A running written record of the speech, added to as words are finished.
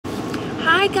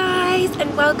Hi guys,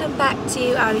 and welcome back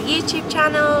to our YouTube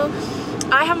channel.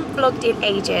 I haven't vlogged in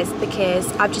ages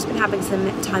because I've just been having some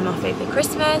time off over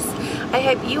Christmas. I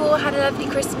hope you all had a lovely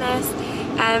Christmas.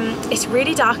 It's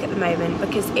really dark at the moment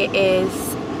because it is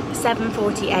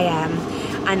 7:40 AM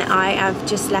and I have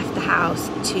just left the house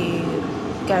to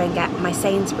go and get my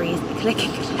Sainsbury's Click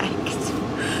and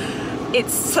Collect.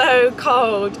 It's so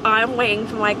cold. I'm waiting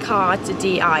for my car to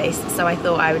de-ice, so I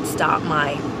thought I would start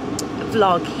my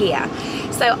vlog here.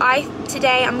 So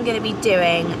today I'm going to be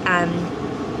doing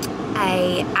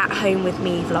a at home with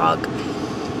me vlog.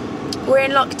 We're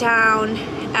in lockdown,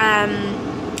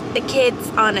 the kids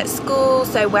aren't at school,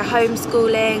 so we're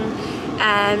homeschooling,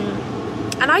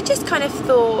 and I just kind of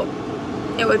thought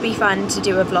it would be fun to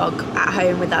do a vlog at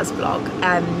home with us vlog.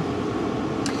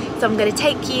 So I'm going to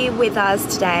take you with us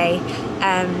today.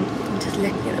 I'm just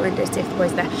looking at the window to see if the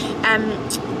boy's there. I'm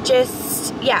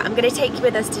going to take you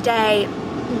with us today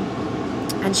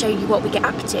and show you what we get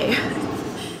up to.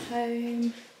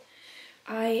 Home.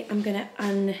 I am going to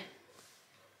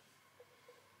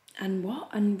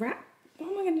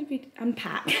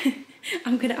unpack.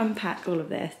 I'm going to unpack all of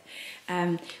this.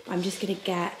 I'm just going to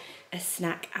get a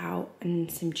snack out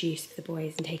and some juice for the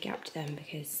boys and take it up to them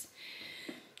because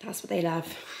that's what they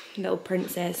love, little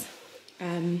princes.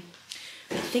 I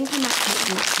think I might take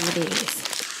them some of these.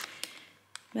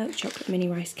 Milk chocolate mini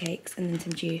rice cakes and then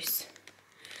some juice.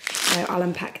 So I'll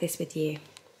unpack this with you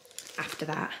after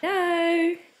that.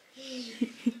 Hello!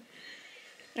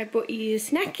 I brought you a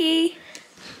snacky.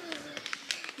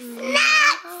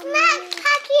 Snack,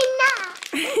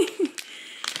 snack.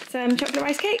 Some chocolate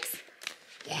rice cakes.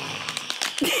 Yeah.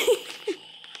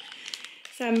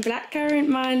 Some blackcurrant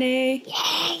Marley.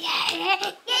 Yeah.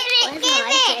 Give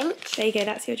it. There you go,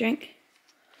 that's your drink.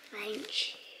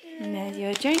 Thanks. And there's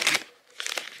your drink.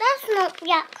 That's not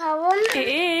blackcurrant. It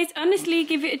is. Honestly,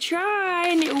 give it a try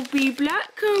and it will be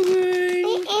blackcurrant.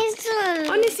 It isn't.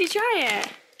 Honestly, try it.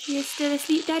 You're still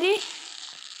asleep, Daddy?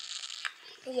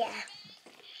 Yeah.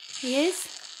 He is?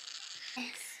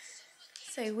 Yes.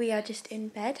 So we are just in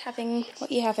bed having,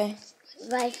 what are you having?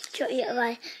 Chocolate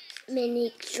rice,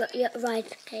 mini chocolate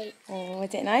rice cake. Oh,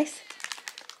 is it nice?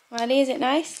 Marley, is it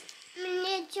nice?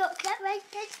 Mini chocolate rice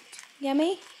cake.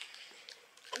 Yummy?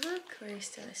 Corey's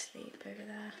still asleep over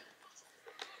there.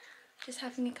 Just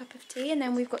having a cup of tea, and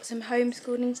then we've got some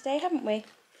homeschooling today, haven't we?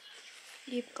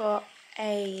 You've got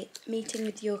a meeting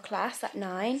with your class at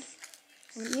 9,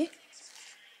 haven't you?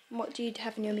 And what do you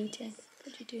have in your meeting?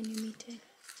 What do you do in your meeting?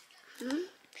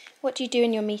 What do you do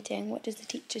in your meeting? What does the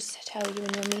teachers tell you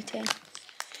in your meeting?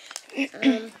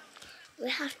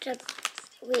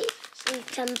 We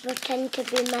can pretend to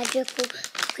be magical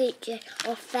creatures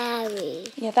or fairies.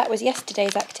 Yeah, that was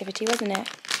yesterday's activity, wasn't it?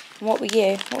 And what were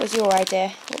you? What was your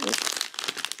idea?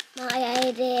 My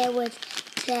idea was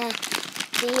to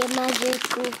be a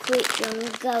magical creature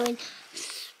and go in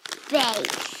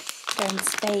space. Go in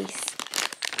space.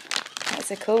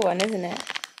 That's a cool one, isn't it?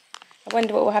 I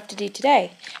wonder what we'll have to do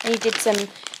today. And you did some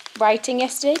writing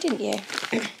yesterday, didn't you?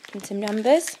 And some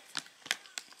numbers.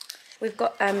 We've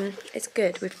got, it's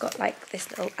good, we've got like this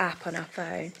little app on our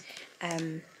phone,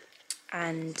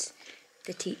 and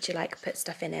the teacher like puts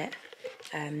stuff in it,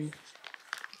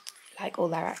 like all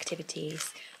their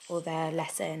activities, all their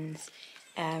lessons,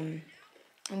 and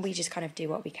we just kind of do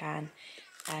what we can.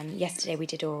 Yesterday we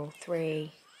did all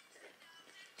 3,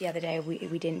 the other day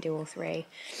we didn't do all 3.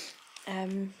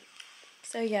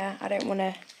 So yeah, I don't want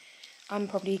to, I'm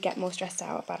probably get more stressed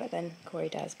out about it than Corey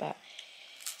does, but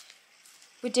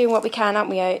we're doing what we can, aren't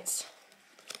we, Oates?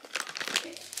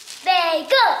 They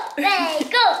go, they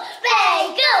go,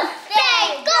 they go,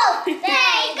 they go,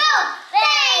 they go,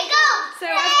 they go. So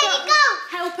I've got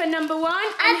helper number 1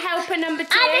 and helper number 2.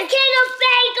 And a tin of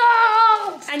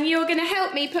bagels. And you're going to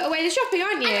help me put away the shopping,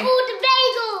 aren't you? And all the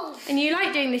bagels. And you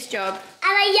like doing this job?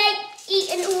 And I like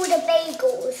eating all the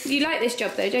bagels. You like this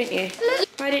job though, don't you?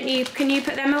 Why don't you, can you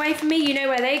put them away for me? You know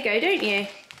where they go, don't you?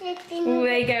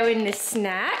 They go in the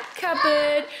snack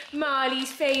cupboard,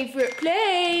 Marley's favourite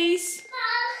place.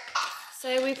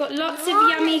 So we've got lots of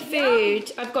yummy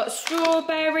food. I've got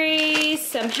strawberries,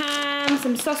 some ham,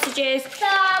 some sausages.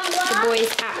 The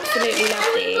boys absolutely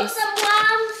love these. Got some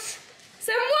worms.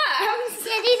 Some worms?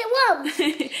 Yeah, these are worms.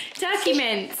 Turkey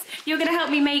mince. You're going to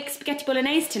help me make spaghetti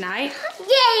bolognese tonight.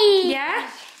 Yay! Yeah?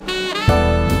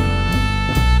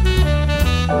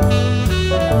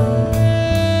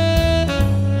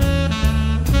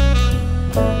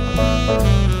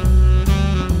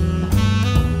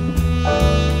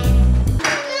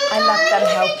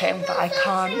 Helping, but I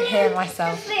can't hear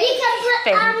myself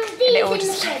think, and it all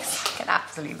just looks like an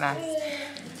absolute mess.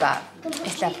 But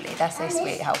it's lovely. They're so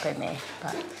sweet helping me.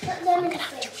 But I'm going to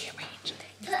have to rearrange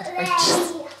things.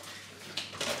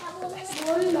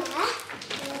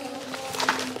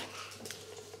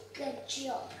 Good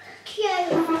job.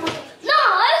 Cute. No!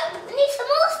 I need some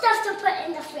more stuff to put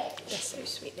in the fridge. They're so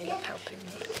sweet. They love helping me.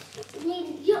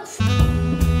 Need your...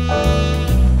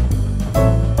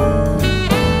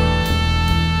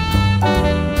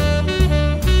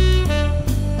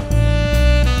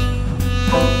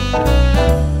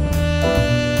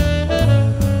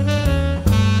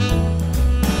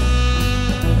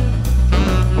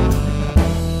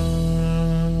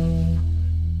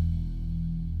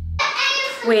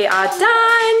 We are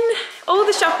done. All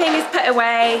the shopping is put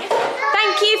away.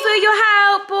 Thank you for your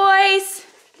help, boys.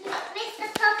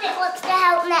 Mr. Puppet wants to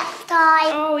help next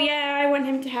time. Oh yeah, I want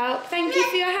him to help. Thank you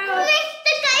for your help.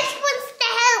 Mr. Ghost wants to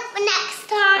help next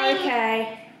time.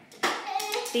 Okay.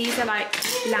 These are like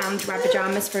loungewear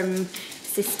pajamas from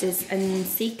Sisters and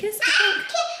Seekers, I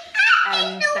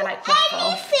think. They're like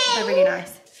waffle. They're really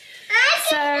nice.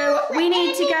 So we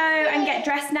need to go and get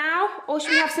dressed now, or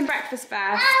should we have some breakfast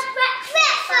first?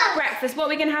 Breakfast. Breakfast. What are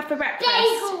we going to have for breakfast?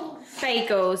 Bagels.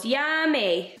 Bagels.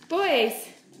 Yummy. Boys,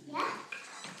 Yeah?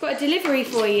 got a delivery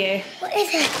for you. What is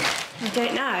it? I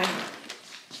don't know.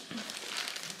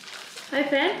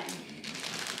 Open.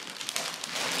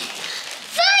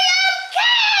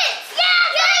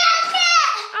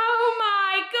 Oh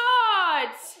my God!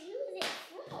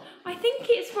 I think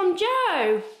it's from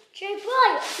Joe. Joe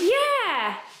Bryant.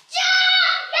 Yeah.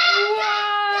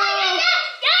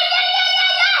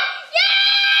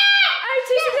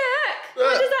 Otis, look.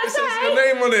 What does that It says say? your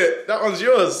name on it. That one's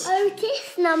yours.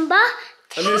 Otis number.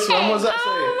 And this one, what does that Oh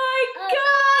say? my God!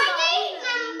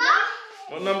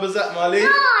 What number's that, Marley? 9.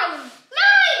 Oh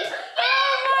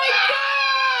my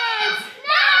God!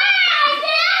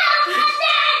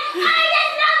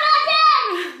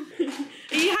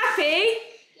 Are you happy?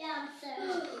 Yeah, I'm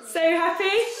So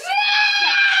happy?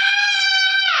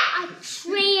 I'm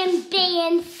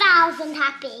 3,000,000,000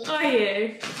 happy. Are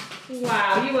you?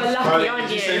 Wow, you are lucky, Marley, aren't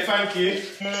did you you? say thank you?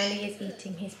 Miley is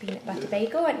eating his peanut butter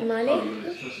bagel, aren't you, Miley?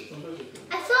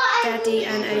 I thought Daddy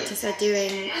and Otis are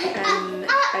doing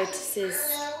Otis's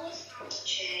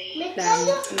meeting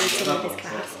with his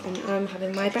class, and I'm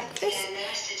having my breakfast.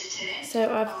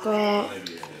 So I've got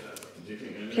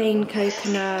plain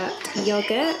coconut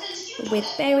yogurt with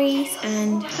berries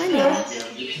and honey.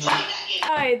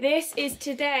 Oh, this is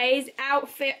today's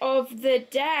outfit of the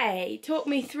day. Talk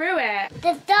me through it.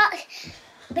 the dark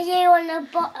blue on the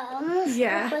bottom.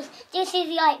 Yeah. Because this is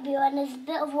light blue and there's a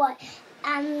bit of white.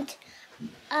 And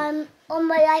on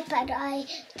my iPad, I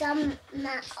done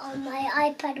that on my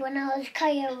iPad when I was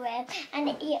colouring, and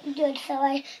it looked good, so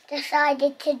I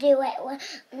decided to do it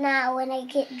now when I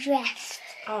get dressed.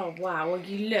 Oh wow, well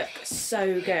you look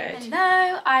so good.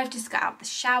 Hello, I've just got out the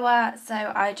shower,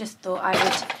 so I just thought I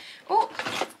would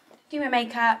do my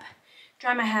makeup,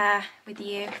 dry my hair with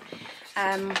you,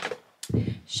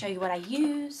 show you what I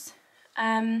use.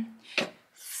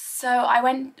 So I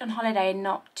went on holiday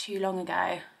not too long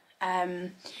ago,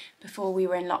 before we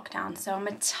were in lockdown, so I'm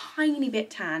a tiny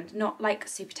bit tanned, not like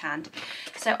super tanned.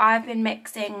 So I've been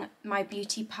mixing my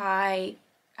Beauty Pie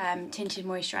tinted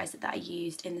moisturiser that I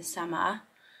used in the summer.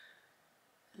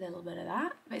 A little bit of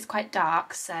that, but it's quite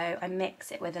dark, so I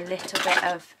mix it with a little bit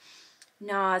of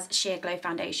NARS Sheer Glow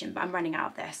foundation, but I'm running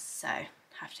out of this, so I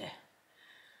have to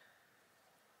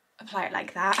apply it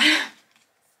like that.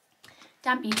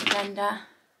 Damp beauty blender.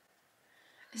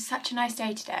 It's such a nice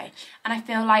day today, and I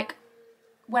feel like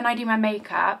when I do my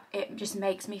makeup it just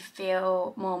makes me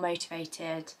feel more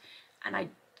motivated and I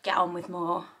get on with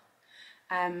more.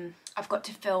 I've got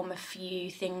to film a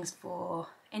few things for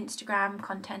Instagram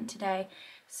content today,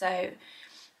 so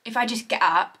if I just get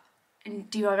up and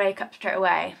do my makeup straight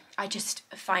away, I just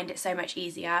find it so much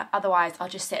easier. Otherwise I'll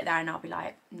just sit there and I'll be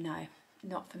like, no,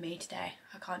 not for me today,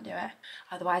 I can't do it.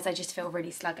 Otherwise I just feel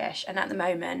really sluggish, and at the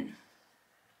moment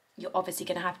you're obviously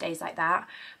going to have days like that,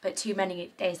 but too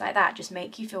many days like that just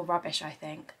make you feel rubbish, I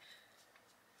think.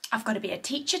 I've got to be a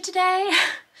teacher today,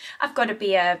 I've got to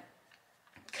be a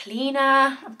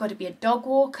cleaner, I've got to be a dog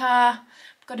walker,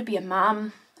 I've got to be a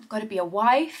mum, I've got to be a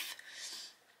wife,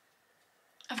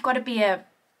 I've got to be a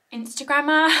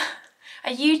Instagrammer,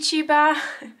 a YouTuber.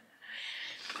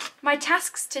 My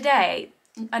tasks today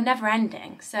are never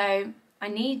ending, so I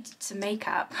need some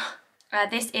makeup.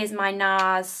 This is my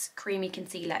NARS Creamy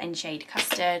Concealer in shade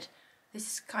Custard.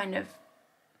 This is kind of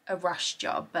a rush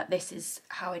job, but this is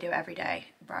how I do it every day,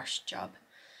 rush job.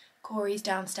 Corey's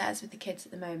downstairs with the kids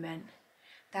at the moment.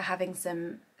 They're having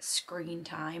some screen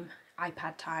time,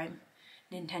 iPad time,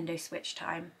 Nintendo Switch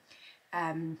time.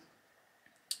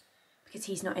 because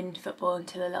he's not in football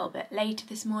until a little bit later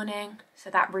this morning. So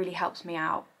that really helps me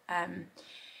out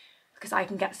because I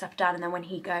can get stuff done, and then when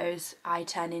he goes, I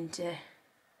turn into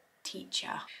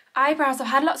teacher. Eyebrows, I've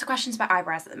had lots of questions about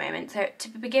eyebrows at the moment. So to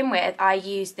begin with, I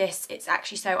use this, it's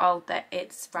actually so old that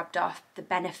it's rubbed off, the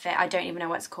Benefit, I don't even know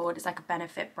what it's called, it's like a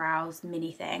Benefit Brows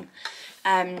mini thing.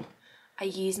 I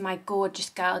use my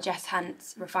gorgeous girl Jess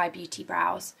Hunt's Refy Beauty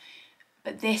brows,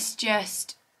 but this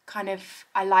just kind of,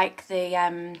 I like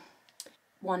the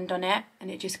wand on it,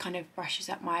 and it just kind of brushes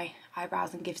up my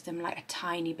eyebrows and gives them like a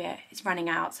tiny bit, it's running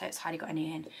out so it's hardly got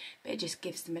any in, but it just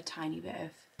gives them a tiny bit of.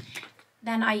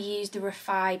 Then I use the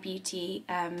Refy Beauty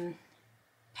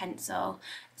pencil.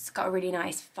 It's got a really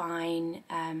nice fine,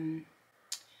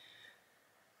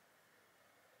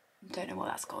 don't know what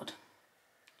that's called,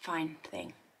 fine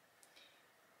thing.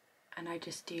 And I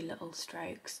just do little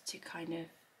strokes to kind of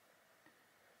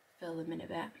fill them in a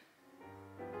bit.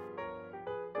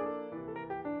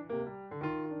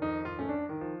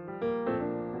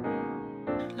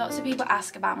 Lots of people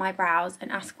ask about my brows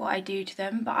and ask what I do to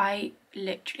them, but I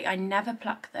never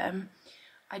pluck them.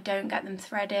 I don't get them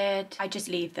threaded. I just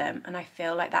leave them, and I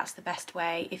feel like that's the best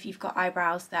way. If you've got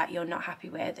eyebrows that you're not happy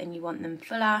with and you want them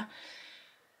fuller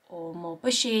or more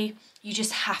bushy, you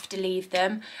just have to leave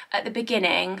them. At the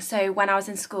beginning, so when I was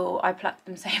in school, I plucked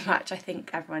them so much, I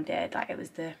think everyone did, like it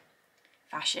was the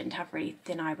fashion to have really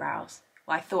thin eyebrows.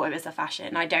 Well, I thought it was a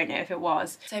fashion, I don't know if it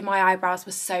was. So my eyebrows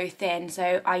were so thin,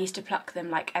 so I used to pluck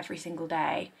them like every single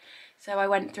day. So I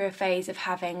went through a phase of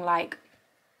having like,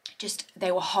 just,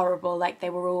 they were horrible, like they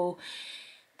were all,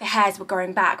 the hairs were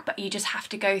growing back, but you just have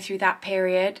to go through that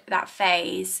period, that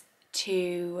phase,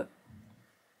 to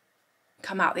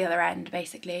come out the other end,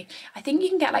 basically. I think you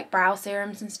can get like brow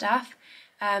serums and stuff.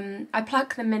 I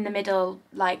pluck them in the middle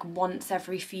like once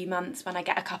every few months when I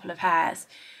get a couple of hairs.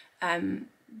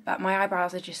 But my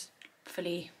eyebrows are just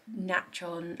fully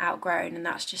natural and outgrown, and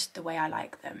that's just the way I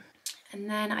like them. And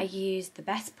then I use the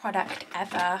best product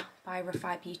ever by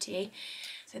Refy Beauty.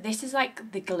 So this is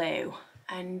like the glue,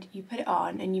 and you put it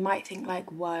on and you might think like,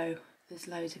 whoa, there's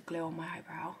loads of glue on my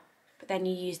eyebrow. But then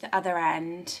you use the other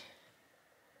end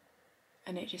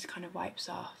and it just kind of wipes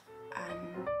off.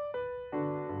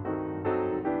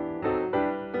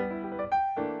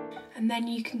 And then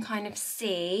you can kind of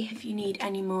see if you need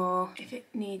any more, if it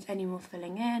needs any more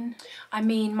filling in. I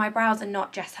mean, my brows are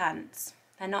not Jess Hunt's.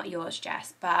 They're not yours,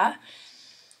 Jess, but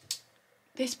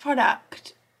this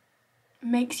product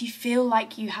makes you feel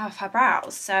like you have her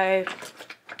brows. So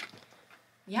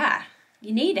yeah,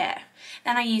 you need it.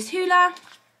 Then I use Hoola.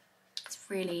 It's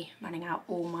really running out.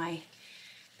 All my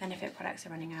Benefit products are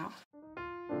running out.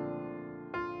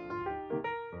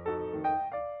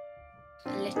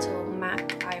 A little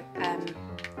MAC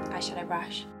eyeshadow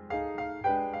brush.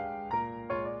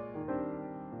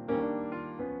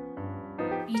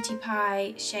 Beauty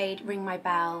Pie shade Ring My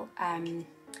Bell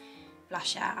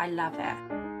blusher. I love it.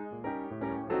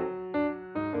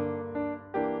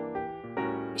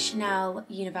 Chanel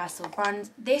Universal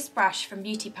Bronze. This brush from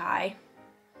Beauty Pie,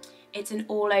 it's an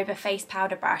all over face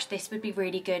powder brush. This would be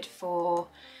really good for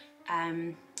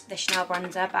the Chanel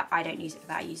bronzer, but I don't use it for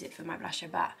that, I use it for my blusher.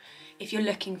 But if you're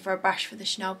looking for a brush for the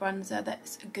Chanel bronzer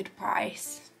that's a good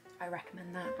price, I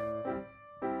recommend that.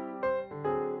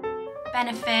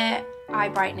 Benefit Eye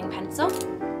Brightening Pencil.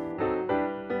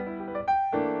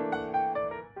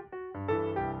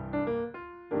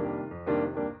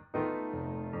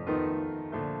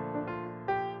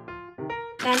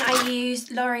 Then I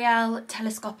use L'Oreal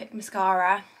Telescopic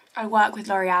Mascara. I work with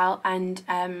L'Oreal, and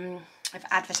I've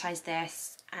advertised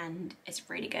this and it's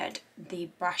really good. The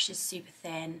brush is super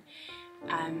thin.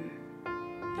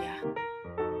 Yeah.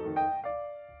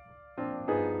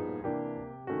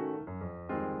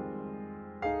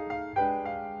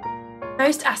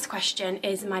 Most asked question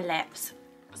is my lips.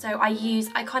 So I use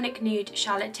Iconic Nude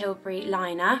Charlotte Tilbury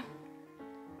liner,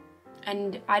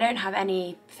 and I don't have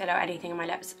any filler or anything on my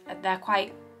lips.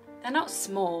 They're not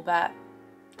small, but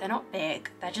they're not big.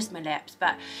 They're just my lips,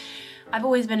 but I've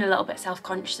always been a little bit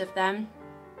self-conscious of them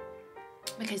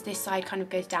because this side kind of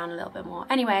goes down a little bit more.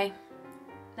 Anyway,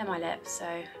 they're my lips, so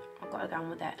I've got to go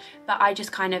on with it. But I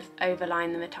just kind of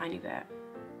overline them a tiny bit.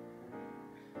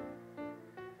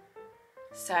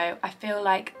 So I feel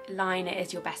like liner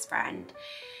is your best friend.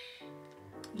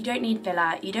 You don't need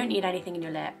filler, you don't need anything in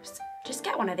your lips. Just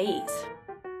get one of these.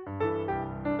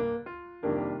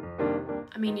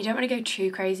 I mean, you don't want to go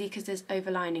too crazy because there's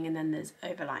overlining and then there's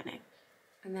overlining.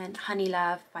 And then Honey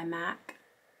Love by MAC.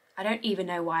 I don't even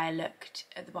know why I looked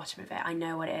at the bottom of it. I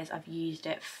know what it is. I've used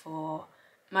it for...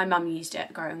 My mum used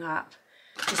it growing up.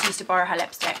 Just used to borrow her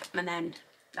lipstick and then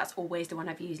That's always the one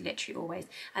I've used, literally always.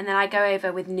 And then I go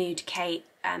over with Nude Kate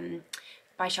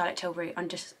by Charlotte Tilbury on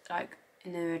just like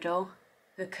in the middle,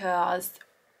 because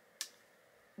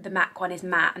the MAC one is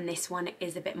matte and this one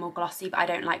is a bit more glossy, but I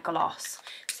don't like gloss,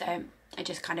 so I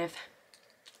just kind of,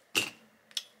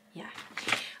 yeah.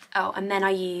 Oh, and then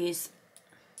I use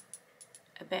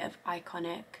a bit of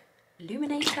Iconic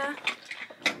Illuminator.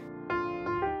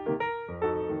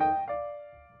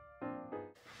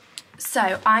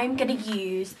 So I'm gonna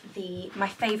use my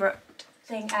favourite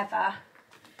thing ever,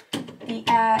 the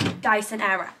Dyson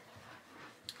Airwrap.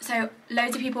 So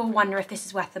loads of people wonder if this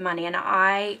is worth the money, and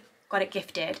I got it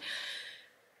gifted,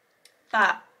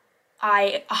 but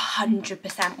I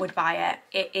 100% would buy it.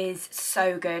 It is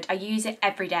so good. I use it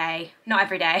every day, not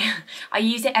every day. I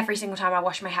use it every single time I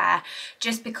wash my hair,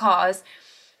 just because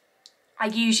I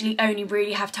usually only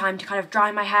really have time to kind of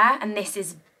dry my hair, and this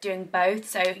is doing both.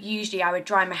 So usually I would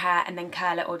dry my hair and then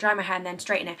curl it, or dry my hair and then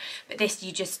straighten it, but this,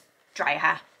 you just dry your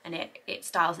hair and it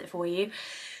styles it for you.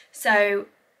 So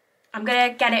I'm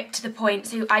gonna get it to the point,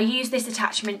 so I use this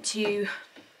attachment to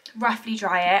roughly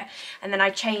dry it, and then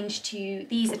I change to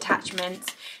these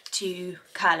attachments to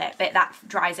curl it, but that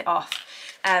dries it off.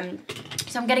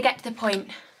 So I'm gonna get to the point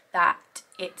that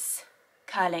it's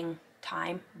curling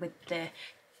time with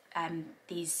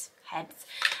these heads,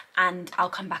 and I'll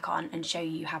come back on and show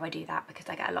you how I do that, because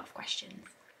I get a lot of questions.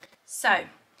 So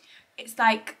it's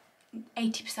like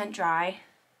 80% dry,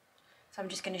 so I'm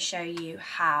just going to show you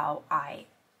how I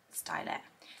style it.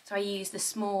 So I use the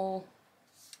small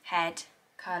head,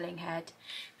 curling head,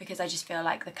 because I just feel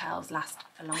like the curls last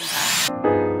for longer.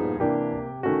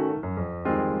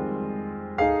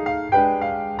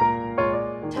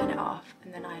 Turn it off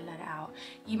and then I let it out.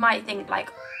 You might think like,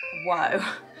 whoa,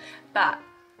 but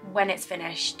when it's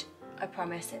finished, I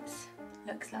promise it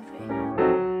looks lovely.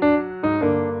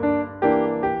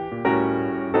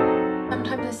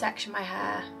 Sometimes I section my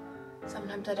hair,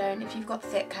 sometimes I don't. If you've got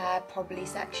thick hair, probably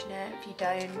section it. If you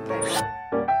don't, don't.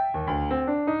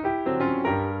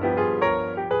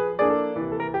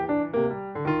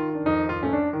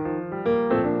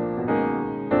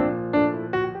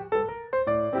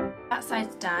 That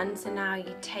side's done, so now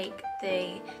you take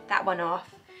that one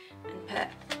off and put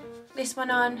this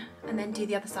one on, and then do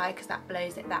the other side, because that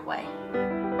blows it that way.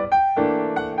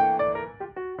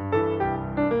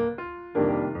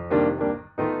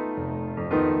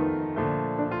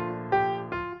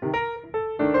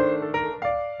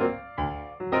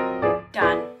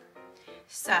 Done.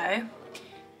 So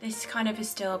this kind of is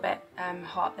still a bit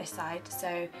hot this side,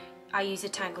 so I use a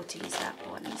Tangle Teezer,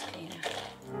 or one that's cleaner.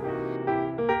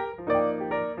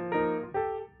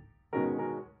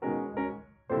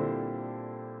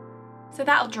 So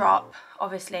that'll drop,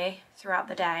 obviously, throughout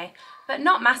the day, but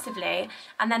not massively.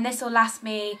 And then this will last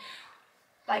me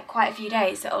like quite a few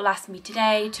days. So it'll last me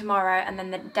today, tomorrow, and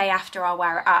then the day after I'll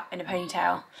wear it up in a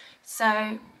ponytail. So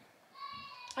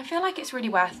I feel like it's really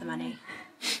worth the money.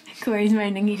 Corey's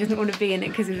moaning he doesn't want to be in it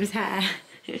because of his hair.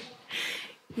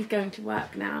 He's going to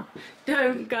work now.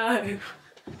 Don't go.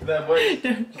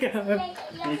 Don't go.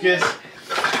 Kiss.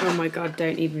 Oh my god,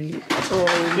 don't even. Oh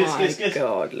my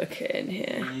god, look in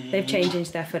here. They've changed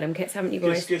into their Fulham kits, haven't you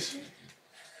boys? Kiss.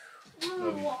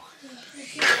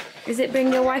 Is it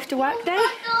bring your wife to work day?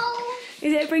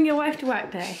 Is it bring your wife to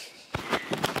work day?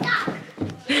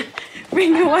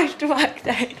 Bring your wife to work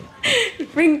day.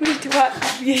 Bring me to work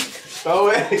with you. Go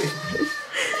away.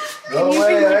 Go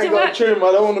away, I ain't got trim,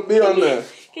 I don't want to be on there.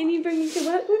 Can you bring me to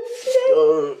work with me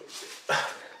today?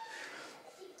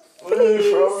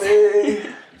 Away from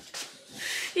me.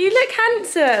 You look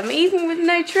handsome, even with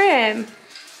no trim.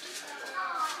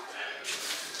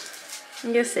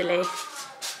 You're silly.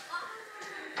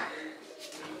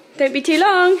 Don't be too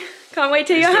long. Can't wait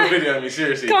till you're home. Videoing me,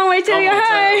 seriously. Can't wait till you're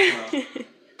home.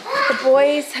 The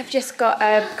boys have just got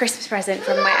a Christmas present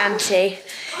from my auntie,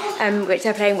 which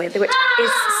they're playing with, which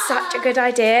is such a good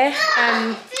idea.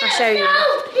 I'll show you.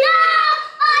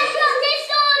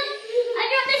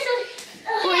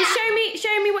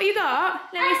 Show me what you got.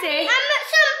 Let me see.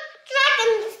 Some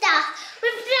dragon stuff.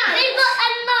 They've got a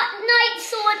knight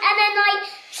sword and a knight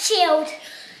shield.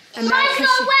 And mine's got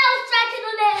a Wales dragon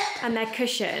on it. And they're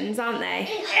cushions, aren't they?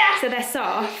 Yeah. So they're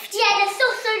soft. Yeah, they're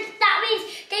soft, so that means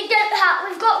they don't hurt.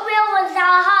 We've got real ones that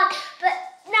are hard, but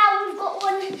now we've got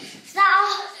ones that are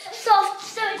soft,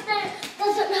 so it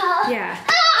doesn't hurt. Yeah.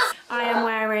 I am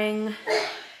wearing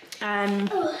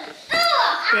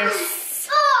this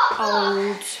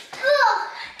old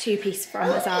two-piece from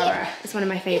Zara. It's one of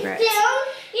my favourites.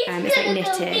 It's like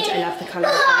knitted. I love the colour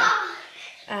of it.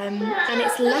 And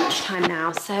it's lunchtime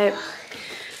now, so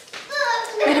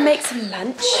I'm gonna make some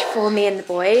lunch for me and the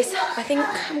boys. I think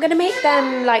I'm gonna make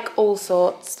them like all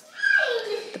sorts.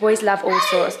 The boys love all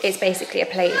sorts. It's basically a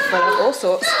plate full of all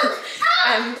sorts.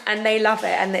 And they love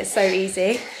it, and it's so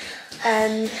easy.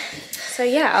 So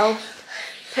yeah, I'll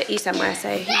put you somewhere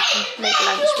so you can make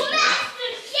lunch with me.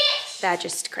 They're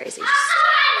just crazy.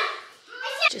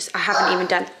 I haven't even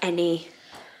done any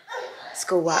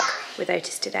schoolwork with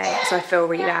Otis today, so I feel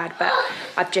really bad, but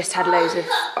I've just had loads of,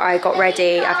 I got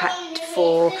ready, I've had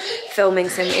for filming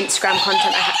some Instagram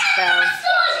content I had to film,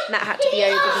 and that had to be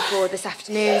over before this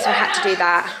afternoon, so I had to do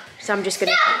that. So I'm just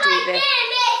going to do the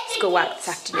schoolwork this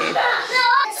afternoon.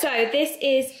 So this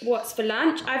is what's for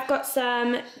lunch. I've got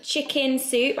some chicken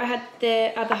soup. I had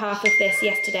the other half of this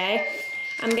yesterday.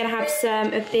 I'm going to have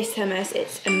some of this hummus.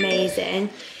 It's amazing.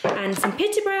 And some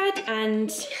pita bread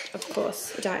and, of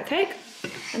course, a Diet Coke.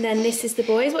 And then this is the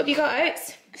boys. What have you got,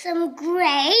 Oats? Some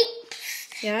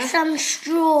grapes. Yeah. Some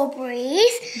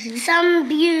strawberries. Some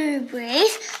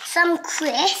blueberries. Some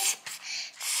crisps.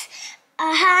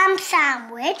 A ham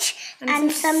sandwich.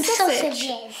 And some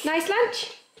sausages. Nice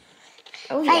lunch.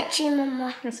 Oh, yeah. Thank you,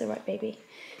 Mama. That's all right, baby.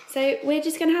 So we're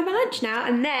just going to have a lunch now,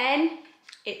 and then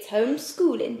it's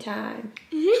homeschooling time.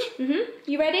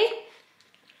 You ready?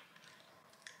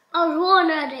 I was born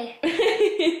ready.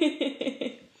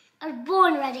 I was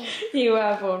born ready. You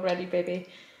are born ready, baby.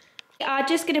 We are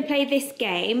just going to play this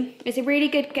game. It's a really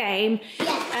good game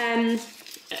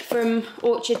from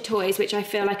Orchard Toys, which I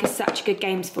feel like is such good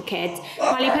games for kids.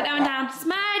 Molly, put that one down.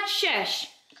 Smudge, shush.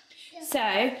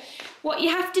 So what you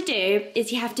have to do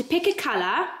is you have to pick a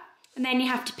colour, and then you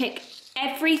have to pick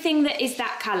everything that is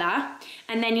that colour,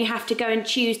 and then you have to go and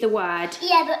choose the word.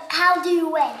 Yeah, but how do you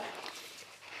win?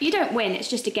 You don't win, it's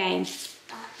just a game.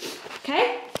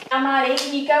 Okay? Now Marley,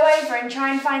 can you go over and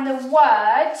try and find the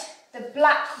word, the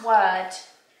black word?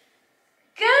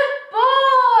 Good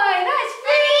boy! That's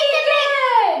really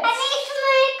good! I need to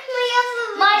make my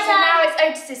other So now it's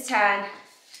Otis's turn.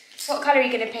 What colour are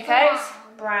you going to pick, Otis?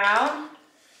 Brown.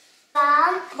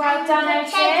 brown. Well done,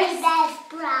 Otis. There's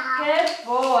brown. Good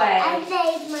boy. I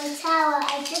made my tower.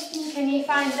 I just need. Can you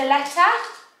find the letter?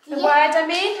 The word, I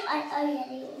mean?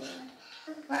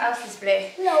 What else is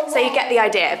blue? No, so you get the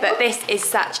idea, but this is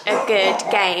such a good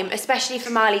game, especially for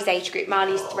Marley's age group.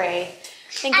 Marley's 3. I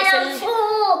think And I'm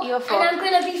 4. You're 4. And I'm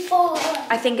going to be 4.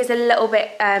 I think it's a little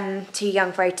bit too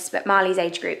young for Otis, but Marley's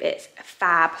age group, it's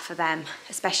fab for them,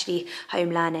 especially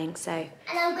home learning, so. And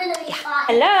I'm going to be 5.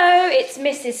 Hello, it's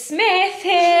Mrs. Smith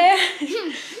here.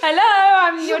 Hello,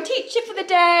 I'm your teacher for the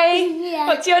day. Yeah.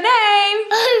 What's your name?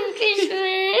 I'm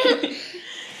Christmas.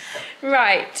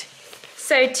 Right,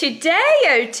 so today,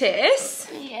 Otis,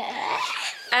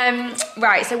 Yeah.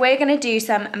 right, so we're going to do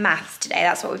some maths today.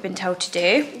 That's what we've been told to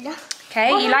do.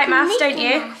 Okay, Well, you like maths, don't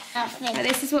you? Maths. So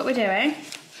this is what we're doing.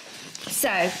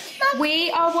 So,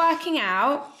 we are working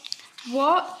out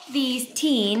what these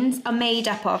teens are made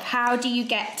up of. How do you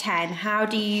get 10? How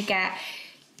do you get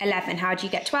 11? How do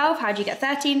you get 12? How do you get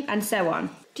 13? And so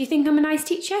on. Do you think I'm a nice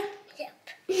teacher?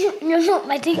 Yep. You're not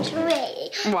my teacher,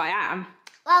 really. Well, I am.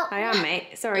 Well, I am,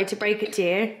 mate. Sorry to break it to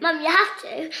you. Mum, you have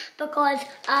to, because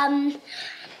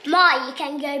Marty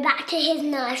can go back to his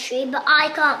nursery, but I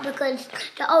can't, because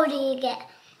the older you get,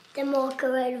 the more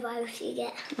coronavirus you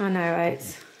get. I know,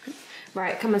 Oats.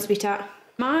 Right, come on, sweetheart.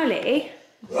 Marley,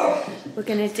 we're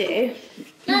gonna do.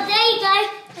 No, there you go.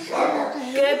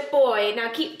 Good boy. Now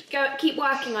keep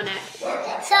working on it.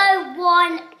 So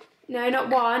 1, No, not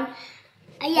 1.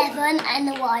 11, and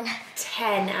the 1.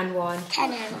 10 and 1.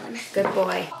 10 and 1. Good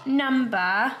boy.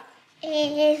 Number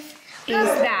Is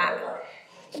that.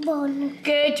 1,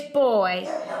 Good boy.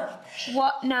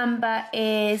 What number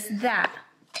is that?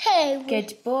 2,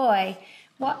 Good boy.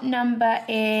 What number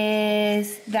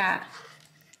is that?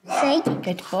 3,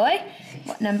 Good boy.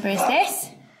 What number is this?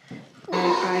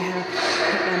 I have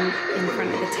put them in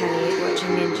front of the telly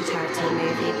watching Ninja Turtle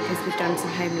movie because we've done some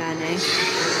home learning.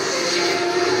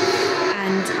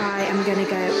 And I am going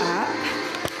to go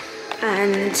up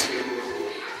and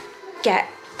get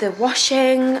the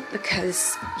washing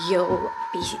because you'll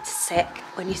be sick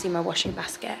when you see my washing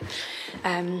basket.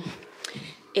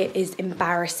 It is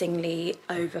embarrassingly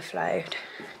overflowed.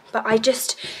 But I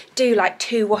just do like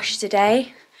 2 washes a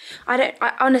day.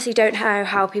 I honestly don't know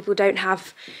how people don't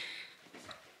have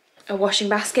a washing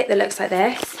basket that looks like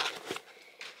this.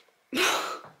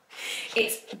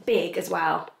 It's big as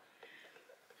well.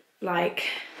 Like,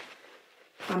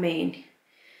 I mean,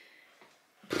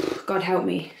 God help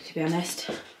me, to be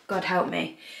honest. God help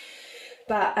me.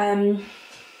 But,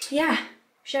 yeah,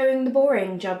 showing the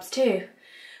boring jobs too.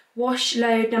 Wash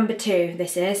load number 2,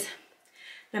 this is.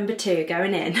 Number 2,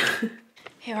 going in.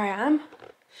 Here I am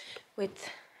with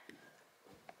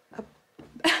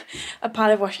a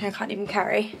pile of washing I can't even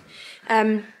carry.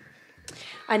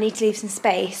 I need to leave some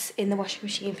space in the washing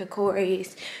machine for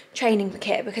Corey's training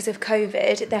kit because of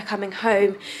COVID. They're coming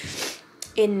home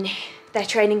in their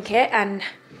training kit and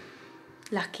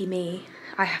lucky me,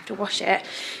 I have to wash it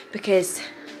because,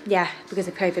 yeah, because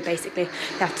of COVID basically.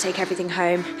 They have to take everything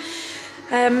home.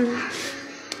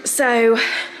 So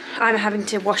I'm having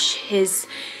to wash his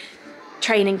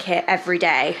training kit every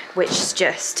day, which is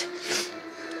just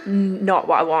not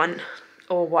what I want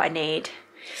or what I need.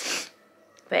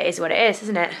 But it is what it is,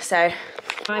 isn't it? So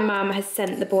my mum has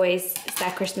sent the boys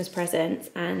their Christmas presents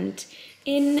and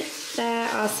in there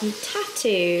are some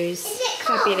tattoos.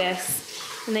 Fabulous.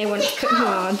 And they want to put them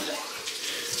on.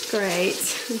 Great.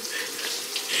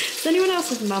 Does anyone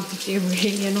else's mum do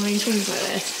really annoying things like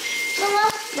this?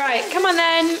 Right, come on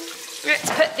then. Let's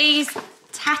put these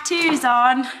tattoos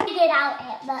on. I did out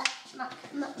it, but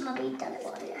Mummy done it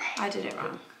wrong. I did it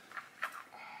wrong.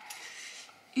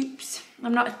 Oops.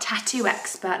 I'm not a tattoo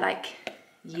expert like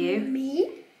you.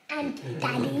 Me and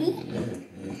Daddy.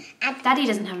 And Daddy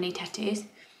doesn't have any tattoos.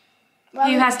 Well,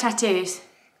 Who has tattoos?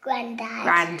 Granddad.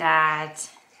 Granddad.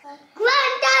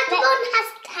 Granddad Ron has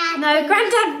tattoos. No,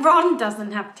 Granddad Ron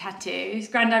doesn't have tattoos.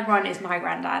 Granddad Ron is my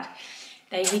granddad.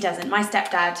 No, he doesn't. My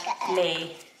stepdad,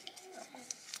 Lee.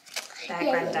 Their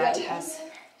granddad has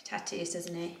tattoos,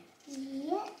 doesn't he?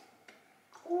 Yeah.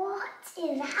 What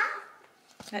is that?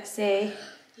 Let's see.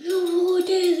 What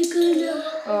is gonna?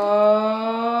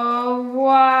 Oh,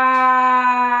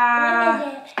 wow.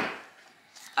 What is it?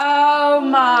 Oh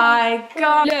my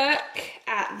God. Look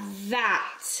at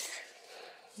that.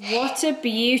 What a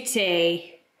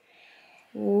beauty.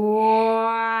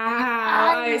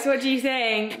 Wow. Oats, what do you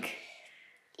think?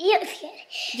 Yes.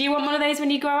 Do you want one of those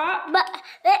when you grow up? But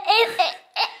if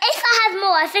I have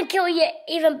more, I think it'll be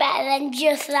even better than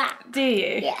just that. Do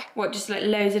you? Yeah. What, just like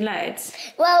loads and loads?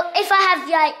 Well, if I have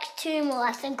like 2 more,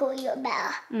 I think it'll look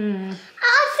better. Mm.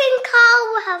 I think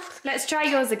I'll have. Let's try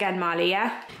yours again, Marley,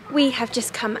 yeah? We have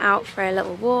just come out for a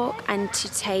little walk and to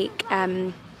take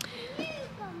a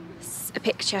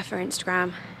picture for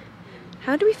Instagram.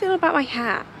 How do we feel about my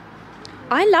hat?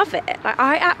 I love it. Like,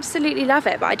 I absolutely love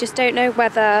it, but I just don't know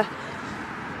whether... I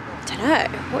don't know.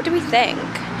 What do we think?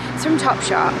 It's from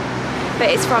Topshop, but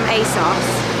it's from ASOS.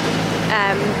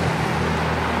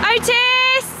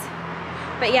 Otis!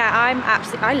 But yeah, I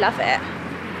love it.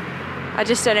 I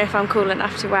just don't know if I'm cool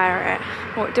enough to wear it.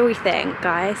 What do we think,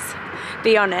 guys?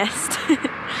 Be honest.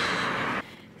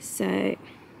 So,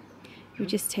 we've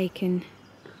just taken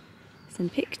some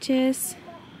pictures.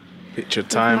 Picture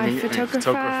time. My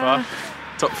photographer.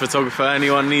 Top photographer.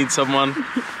 Anyone need someone?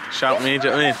 Shout me. Do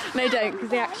you know what I mean? No, don't, because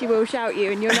they actually will shout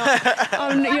you, and you're not.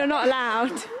 You're not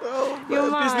allowed. Oh,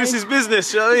 You're mine. business is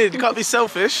business. You know what I mean? You can't be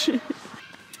selfish.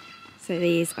 So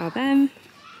these are them.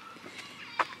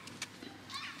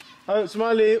 Oh,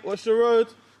 Smiley, what's the road?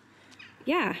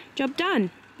 Yeah, job done.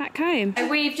 Back home.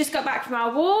 We've just got back from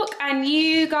our walk, and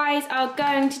you guys are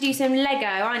going to do some Lego,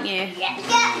 aren't you? Yeah, me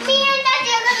and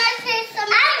Daddy are gonna do some.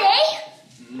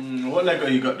 Andy. What Lego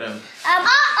you got then? Iron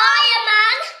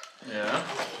Man. Yeah.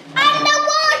 And the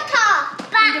water.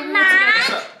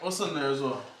 Batman. What's on there as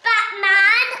well?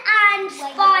 Batman and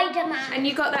Spider-Man. And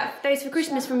you got those for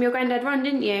Christmas from your granddad Ron,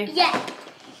 didn't you? Yeah.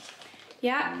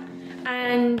 Yeah.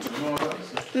 And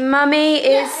Mummy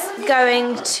is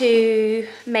going to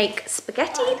make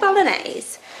spaghetti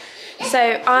bolognese.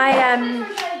 So I'll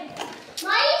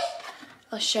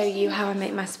show you how I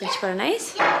make my spaghetti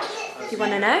bolognese. If you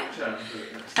want to know.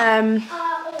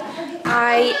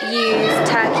 I use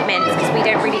turkey mince because we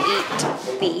don't really eat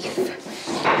beef.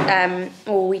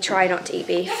 Or we try not to eat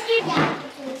beef.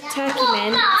 Turkey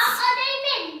mince. Are they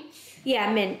mince? Yeah,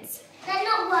 mince. They're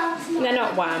not worms. They're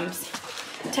not worms.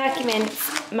 Turkey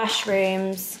mince,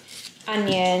 mushrooms,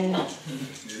 onion,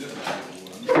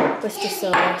 Worcester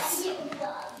sauce,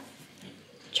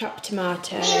 chopped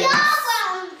tomatoes.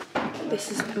 This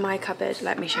is my cupboard.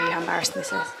 Let me show you how embarrassing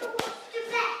this is.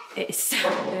 It's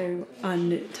so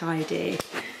untidy.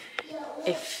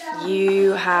 If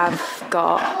you have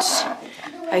got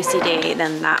OCD,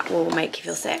 then that will make you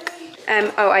feel sick.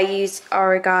 Oh, I use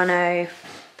oregano,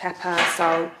 pepper,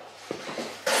 salt.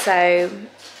 So,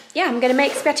 yeah, I'm going to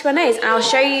make spaghetti bolognese, and I'll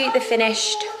show you the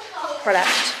finished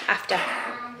product after.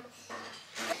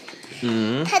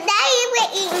 Today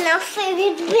we're eating our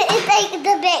food, but it takes a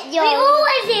bit long. We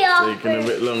always eat our food. Taking a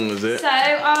bit long, is it? So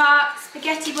our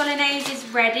spaghetti bolognese is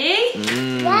ready.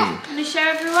 Yeah. I'm going to show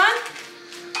everyone.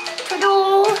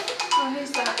 Hello. Oh, who's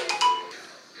that?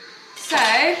 So,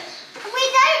 We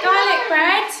don't garlic mind.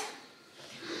 bread,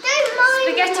 Don't mind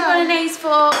spaghetti them. bolognese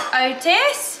for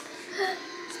Otis,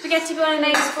 spaghetti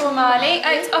bolognese for Marley.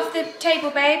 Oh, it's off the table,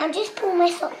 babe. I'll just pull my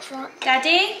socks up.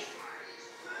 Daddy.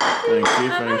 Thank you,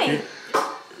 thank you.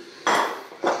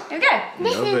 There we go.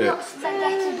 This is not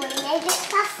spaghetti bolognese,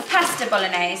 it's pasta. Pasta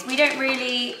bolognese. We don't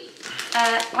really,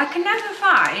 I can never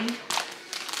find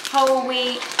whole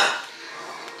wheat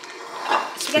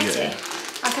spaghetti. Yeah.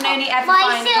 I can only ever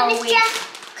find whole wheat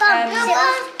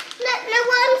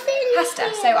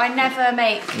pasta, so I never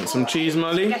make Want some cheese,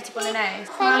 Molly? spaghetti bolognese.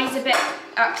 Molly's a bit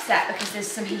upset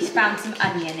because he's found some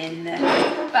onion in there,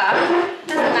 but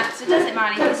doesn't matter, does it,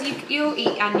 Molly? Because you'll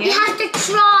eat onion. You have to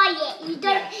try it.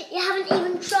 You haven't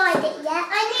even tried it yet.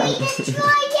 I need to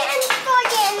try it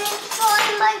and then try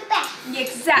my best.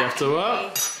 Exactly. You have to what?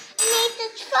 I need to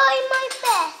try my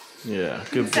best. Yeah,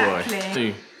 good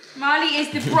Exactly. boy. Marley is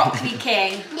the broccoli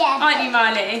king. Yeah. Aren't you,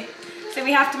 Marley? So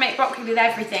we have to make broccoli with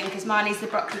everything because Marley's the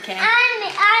broccoli king. And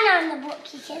I'm the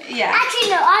broccoli king. Yeah. Actually,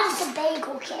 no, I'm the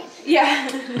bagel king. Yeah.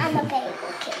 I'm the bagel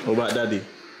king. What about Daddy?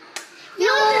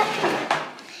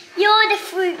 You're the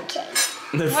fruit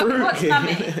king. The fruit what's king.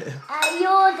 Mummy?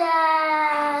 You're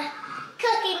the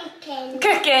cooking king.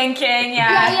 Cooking king,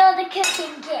 Yeah, yeah. you're the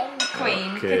cooking king.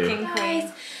 Queen, Okay. cooking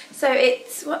queen. So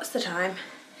it's, what's the time?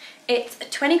 It's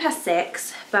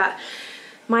 6:20, but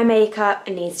my makeup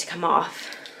needs to come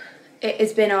off. It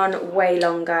has been on way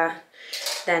longer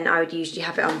than I would usually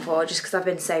have it on for, just because I've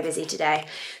been so busy today.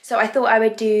 So I thought I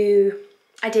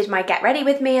did my get ready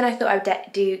with me, and I thought I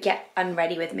would do get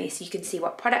unready with me, so you can see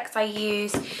what products I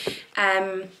use.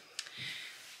 I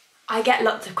get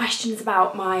lots of questions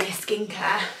about my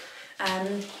skincare.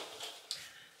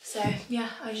 So yeah,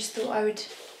 I just thought I would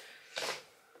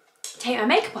take my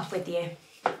makeup off with you.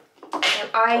 So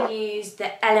I use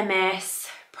the Elemis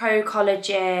Pro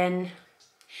Collagen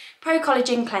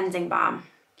Cleansing Balm.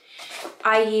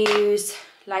 I use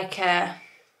like a,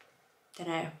 don't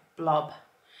know, blob,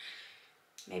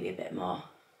 maybe a bit more.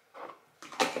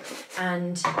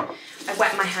 And I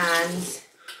wet my hands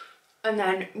and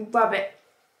then rub it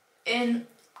in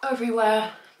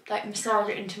everywhere, like massage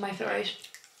it into my face.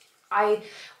 I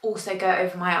also go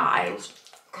over my eyes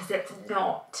because it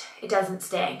doesn't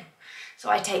sting. So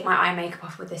I take my eye makeup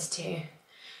off with this too.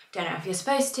 Don't know if you're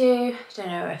supposed to, don't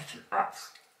know if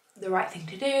that's the right thing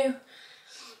to do,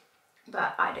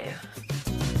 but I do.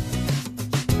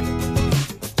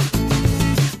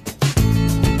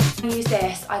 I use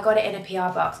this, I got it in a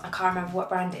PR box, I can't remember what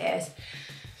brand it is.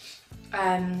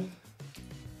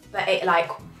 But it like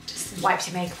just wipes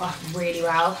your makeup off really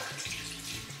well.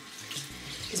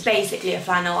 It's basically a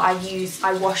flannel. I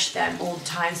wash them all the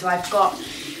time. So I've got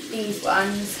these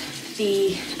ones,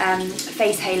 the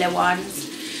face halo ones,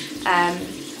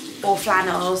 or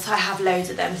flannels. I have loads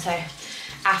of them. So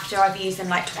after I've used them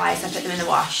like twice, I put them in the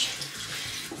wash.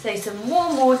 So some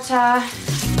warm water. I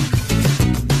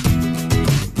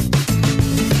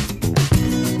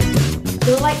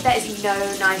feel like there is no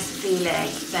nicer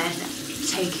feeling than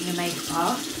taking your makeup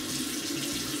off.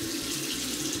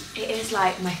 It is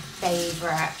like my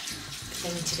favourite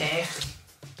thing to do.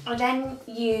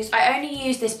 I only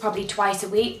use this probably twice a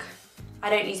week. I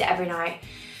don't use it every night.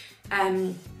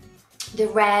 The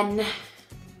Ren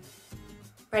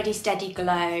Ready Steady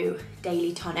Glow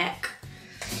Daily Tonic.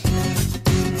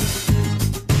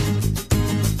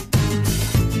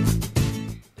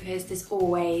 Because there's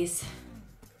always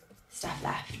stuff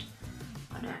left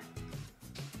on it.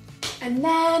 And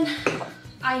then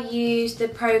I use the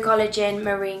Pro Collagen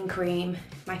Marine Cream,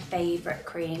 my favourite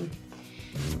cream.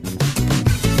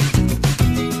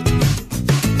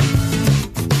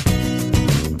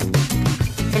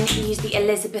 And I use the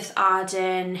Elizabeth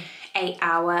Arden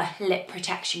 8-Hour Lip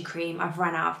Protection Cream. I've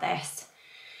run out of this.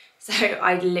 So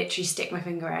I literally stick my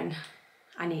finger in.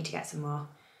 I need to get some more.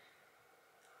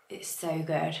 It's so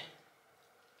good.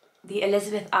 The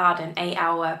Elizabeth Arden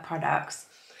 8-Hour products.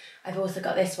 I've also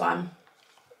got this one,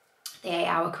 the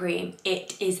 8-Hour cream.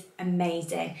 It is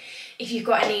amazing. If you've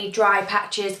got any dry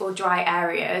patches or dry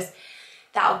areas,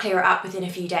 that'll clear it up within a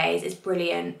few days. It's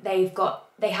brilliant. They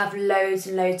have loads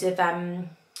and loads of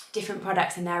different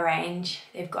products in their range.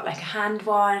 They've got like a hand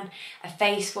one, a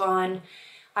face one.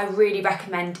 I really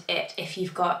recommend it if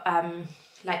you've got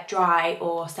like dry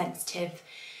or sensitive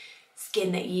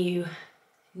skin that you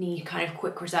need kind of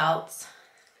quick results.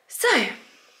 So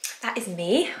that is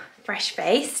me, fresh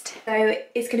faced. So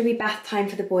it's going to be bath time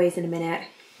for the boys in a minute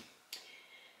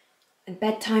and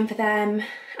bedtime for them,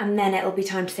 and then it'll be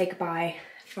time to say goodbye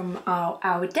from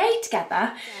our day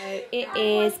together. So it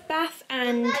is bath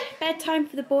and bedtime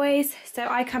for the boys. So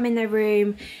I come in their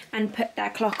room and put their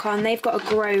clock on. They've got a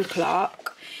Grow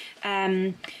clock.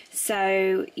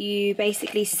 So you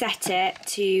basically set it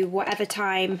to whatever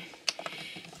time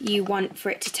you want for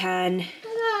it to turn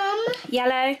Mum.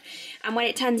 yellow, and when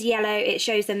it turns yellow it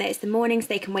shows them that it's the morning so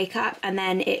they can wake up, and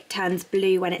then it turns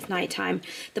blue when it's night time.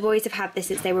 The boys have had this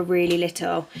since they were really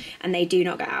little, and they do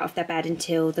not get out of their bed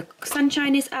until the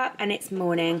sunshine is up and it's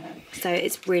morning, so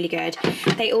it's really good.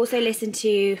 They also listen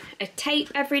to a tape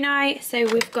every night, so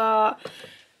we've got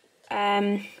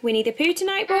Winnie the Pooh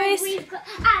tonight, boys.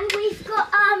 And we've got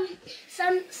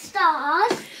some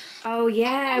stars. Oh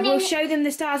yeah, we'll show them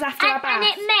the stars after our bath. And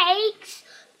it makes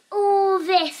all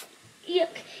this.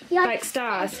 Like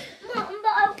stars. Mum,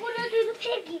 but I want to do the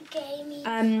piggy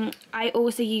game. I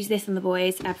also use this on the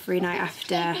boys every night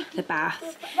after the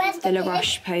bath. Where's The La pig?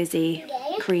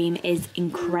 Roche-Posay cream is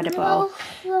incredible.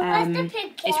 Where's the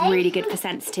pig It's game? really good for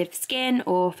sensitive skin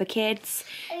or for kids.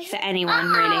 For anyone,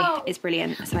 really. It's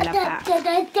brilliant, so I love that.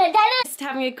 Just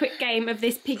having a quick game of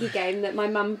this piggy game that my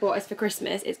mum bought us for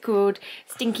Christmas. It's called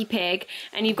Stinky Pig,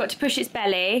 and you've got to push its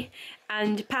belly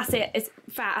and pass it as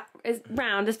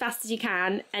round as fast as you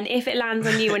can, and if it lands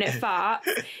on you when it farts,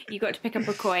 you've got to pick up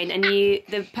a coin, and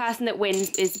the person that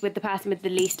wins is with the person with the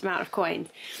least amount of coins.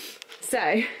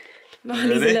 So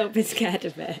Marley's a little bit scared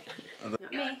of it. Not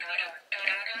me.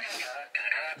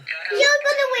 You're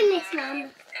gonna win this,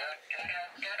 Mum.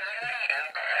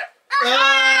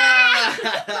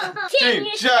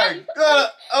 Ching chang.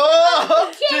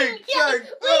 Oh, ching chang.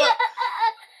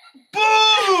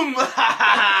 Boom!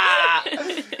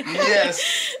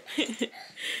 Yes.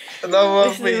 Another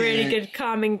This is a really good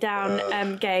calming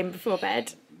down game before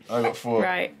bed. I got 4.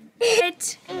 Right. Bed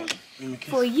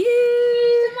for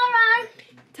you. Tomorrow.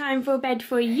 Time for bed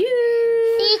for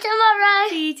you. See you tomorrow.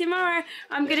 See you tomorrow.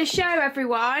 I'm going to show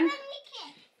everyone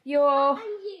your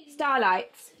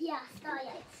starlights. Yeah,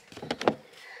 starlights.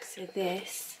 So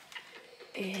this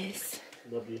is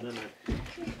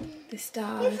the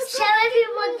stars Show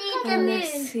everybody the on the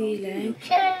moon. ceiling.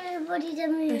 Show everybody the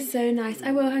moon. They're so nice.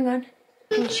 I will, hang on.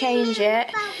 I can change it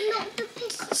Not the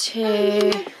picture.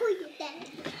 to... Put it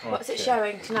there. What's it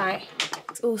showing tonight?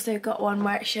 It's also got one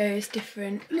where it shows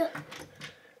different Look,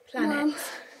 planets.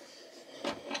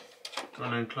 Go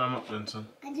on and climb up then, son.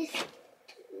 I just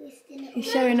twisted it. He's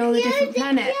showing all the different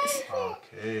planets.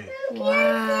 Okay.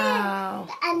 Wow.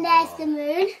 And there's the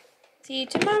moon. See you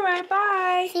tomorrow.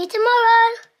 Bye. See you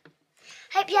tomorrow.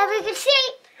 Hope you have a good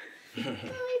sleep.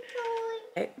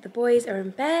 Bye. The boys are in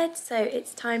bed, so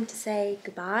it's time to say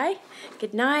goodbye.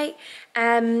 Good night.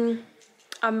 I'm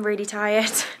really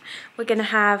tired. We're gonna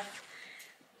have...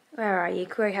 Where are you?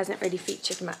 Corey hasn't really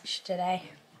featured much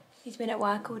today. He's been at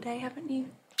work all day, haven't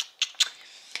you?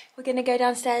 We're gonna go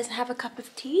downstairs and have a cup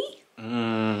of tea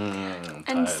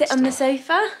and sit on the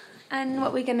sofa. And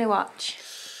what we're gonna watch?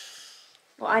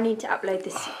 Well, I need to upload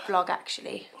this vlog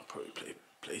actually. I'll probably play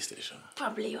PlayStation.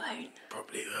 Probably won't.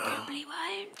 Probably will. Probably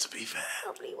won't. To be fair.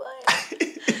 Probably won't.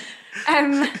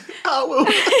 I will.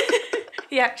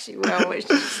 He actually will, which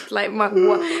is just like my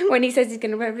when he says he's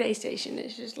going to play PlayStation,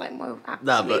 it's just like my absolute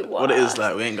Nah, but what it is worst.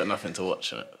 like, we ain't got nothing to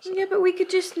watch in it. So. Yeah, but we could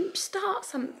just start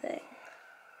something.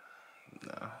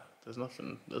 Nah, there's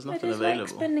nothing I available. just like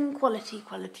spending quality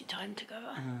time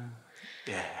together.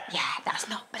 Yeah. Yeah, that's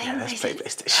not Yeah, let's play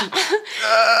PlayStation.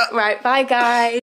 Right, bye guys.